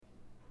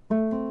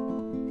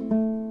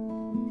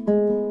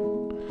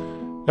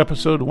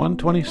Episode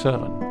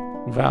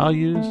 127,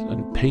 Values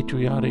and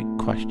Patriotic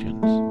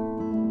Questions.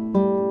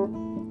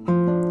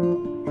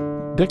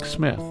 Dick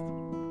Smith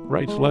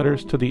writes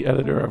letters to the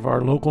editor of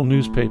our local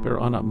newspaper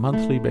on a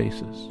monthly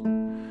basis.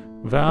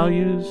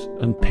 Values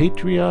and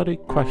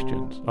patriotic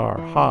questions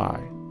are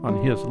high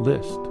on his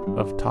list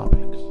of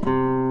topics.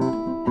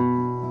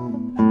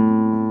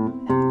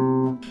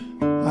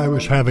 I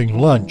was having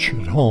lunch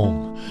at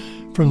home.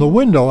 From the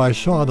window I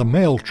saw the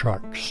mail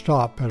truck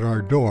stop at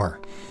our door.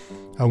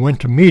 I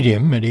went to meet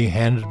him, and he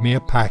handed me a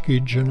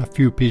package and a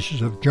few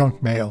pieces of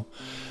junk mail.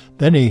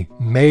 Then he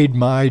made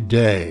my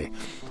day.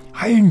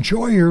 "I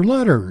enjoy your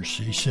letters,"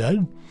 he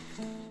said.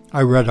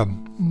 I read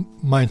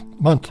my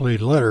monthly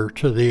letter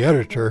to the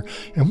editor,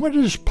 and when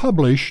it is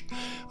published,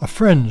 a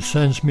friend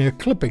sends me a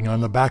clipping on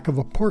the back of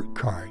a port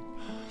card.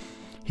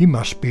 He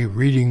must be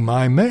reading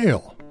my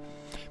mail.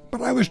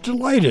 But I was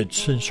delighted,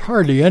 since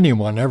hardly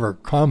anyone ever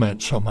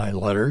comments on my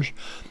letters.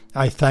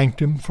 I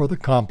thanked him for the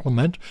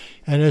compliment,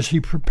 and as he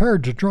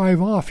prepared to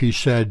drive off, he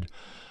said,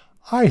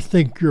 "I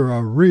think you're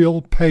a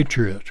real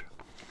patriot."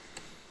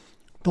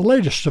 The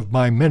latest of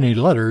my many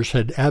letters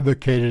had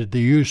advocated the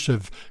use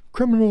of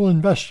criminal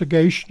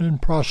investigation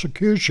and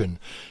prosecution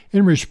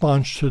in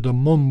response to the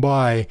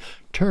Mumbai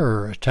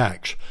terror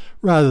attacks,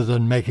 rather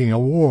than making a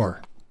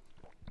war.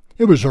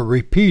 It was a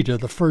repeat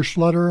of the first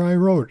letter I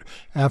wrote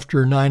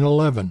after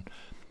 9/11.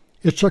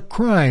 It's a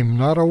crime,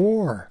 not a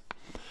war.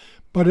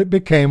 But it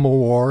became a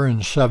war,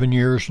 and 7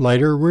 years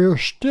later we are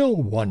still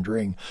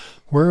wondering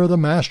where the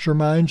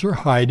masterminds are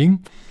hiding,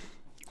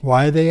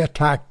 why they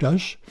attacked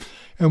us,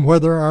 and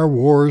whether our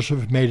wars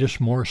have made us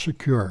more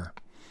secure.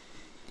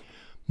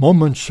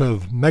 Moments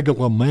of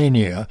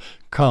megalomania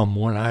come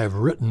when I have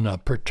written a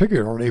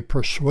particularly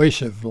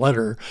persuasive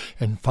letter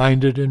and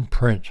find it in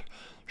print.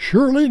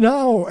 Surely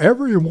now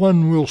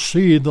everyone will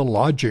see the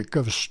logic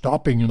of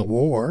stopping the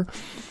war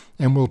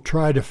and will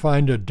try to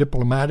find a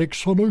diplomatic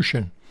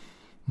solution.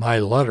 My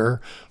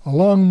letter,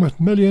 along with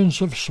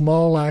millions of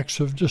small acts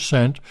of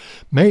dissent,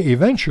 may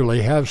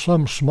eventually have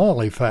some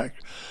small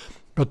effect,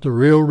 but the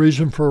real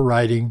reason for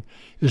writing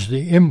is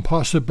the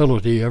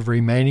impossibility of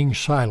remaining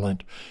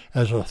silent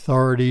as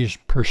authorities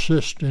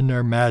persist in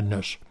their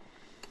madness.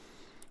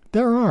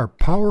 There are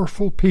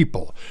powerful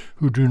people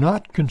who do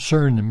not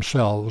concern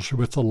themselves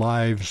with the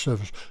lives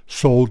of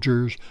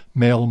soldiers,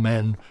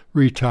 mailmen,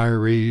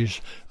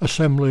 retirees,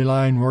 assembly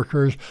line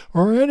workers,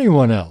 or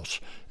anyone else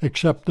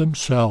except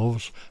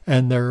themselves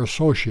and their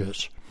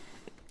associates.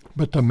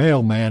 But the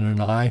mailman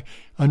and I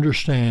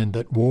understand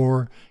that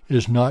war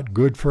is not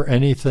good for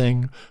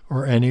anything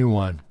or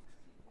anyone.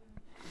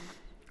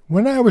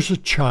 When I was a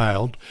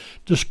child,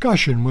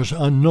 discussion was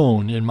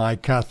unknown in my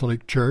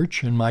Catholic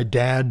church, and my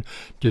dad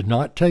did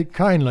not take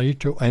kindly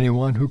to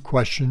anyone who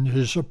questioned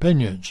his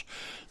opinions.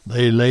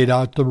 They laid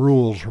out the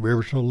rules we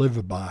were to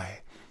live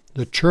by.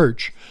 The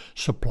church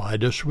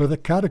supplied us with a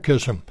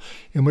catechism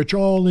in which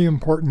all the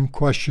important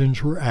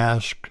questions were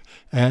asked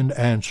and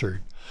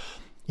answered.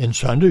 In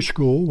Sunday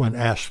school, when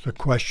asked the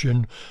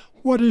question,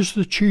 "What is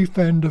the chief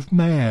end of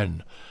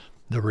man?"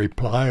 the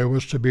reply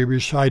was to be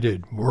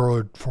recited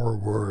word for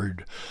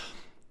word.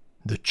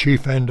 "The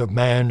chief end of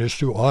man is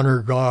to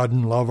honor God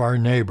and love our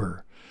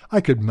neighbor."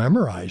 I could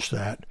memorize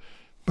that,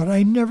 but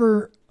I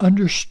never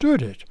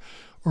understood it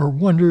or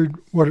wondered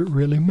what it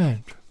really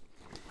meant.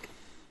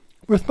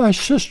 With my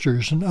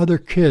sisters and other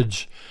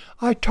kids,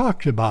 I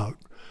talked about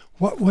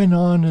what went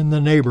on in the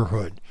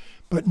neighborhood,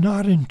 but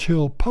not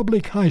until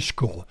public high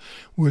school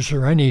was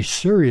there any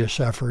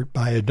serious effort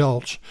by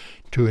adults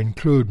to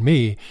include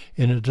me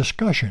in a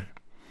discussion.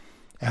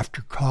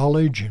 After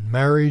college and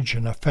marriage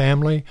and a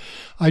family,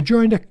 I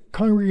joined a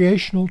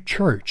congregational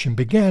church and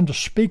began to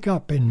speak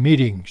up in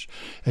meetings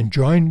and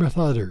joined with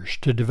others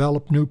to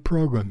develop new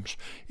programs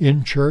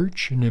in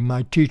church and in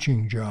my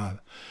teaching job.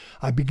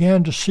 I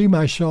began to see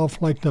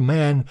myself like the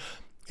man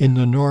in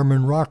the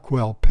Norman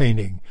Rockwell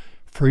painting,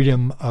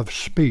 Freedom of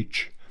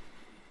Speech.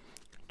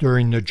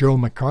 During the Joe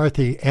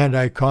McCarthy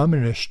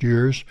anti-communist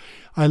years,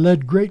 I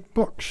led great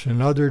books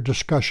and other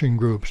discussion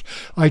groups.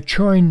 I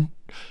joined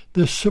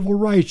the civil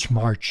rights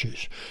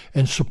marches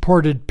and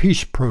supported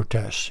peace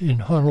protests in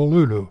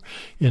Honolulu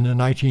in the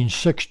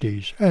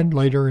 1960s and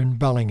later in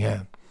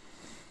Bellingham.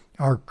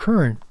 Our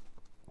current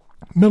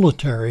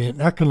military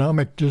and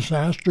economic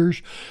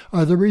disasters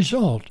are the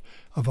result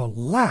of a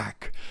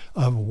lack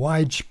of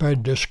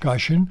widespread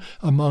discussion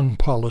among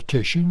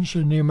politicians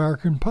and the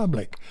American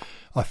public.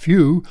 A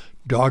few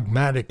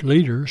dogmatic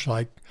leaders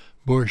like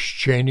Bush,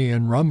 Cheney,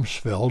 and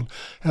Rumsfeld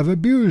have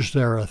abused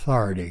their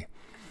authority,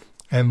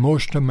 and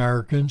most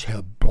Americans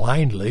have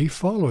blindly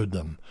followed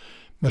them.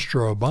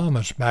 Mr.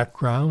 Obama's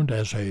background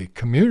as a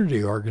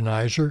community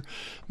organizer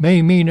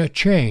may mean a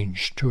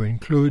change to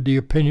include the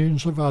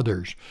opinions of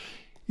others,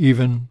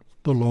 even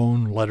the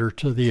lone letter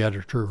to the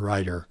editor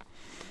writer.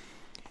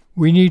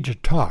 We need to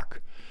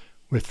talk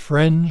with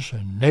friends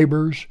and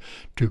neighbors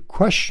to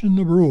question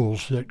the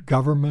rules that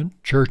government,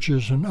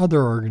 churches, and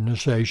other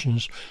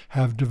organizations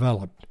have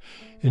developed.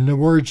 In the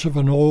words of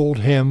an old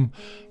hymn,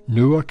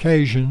 new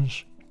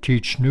occasions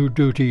teach new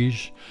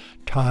duties,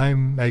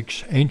 Time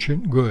makes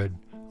ancient good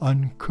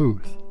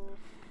uncouth.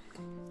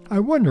 I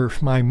wonder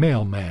if my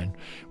mailman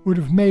would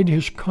have made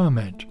his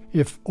comment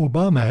if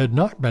Obama had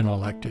not been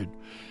elected.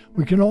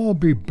 We can all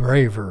be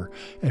braver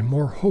and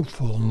more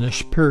hopeful in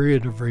this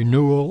period of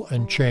renewal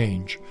and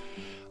change.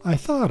 I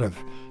thought of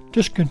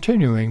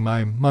discontinuing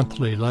my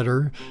monthly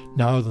letter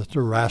now that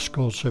the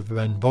rascals have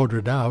been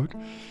voted out,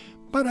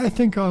 but I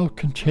think I'll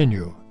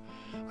continue.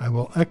 I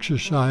will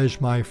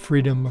exercise my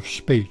freedom of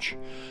speech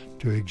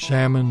to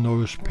examine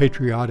those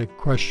patriotic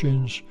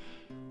questions.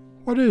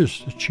 What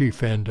is the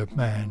chief end of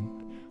man?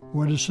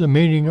 What is the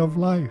meaning of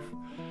life?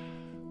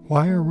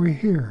 Why are we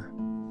here?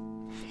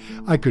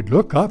 I could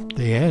look up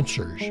the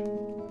answers,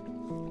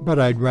 but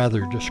I'd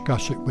rather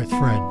discuss it with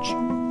friends.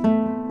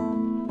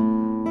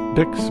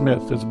 Dick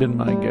Smith has been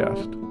my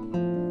guest.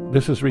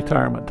 This is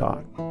Retirement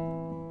Talk.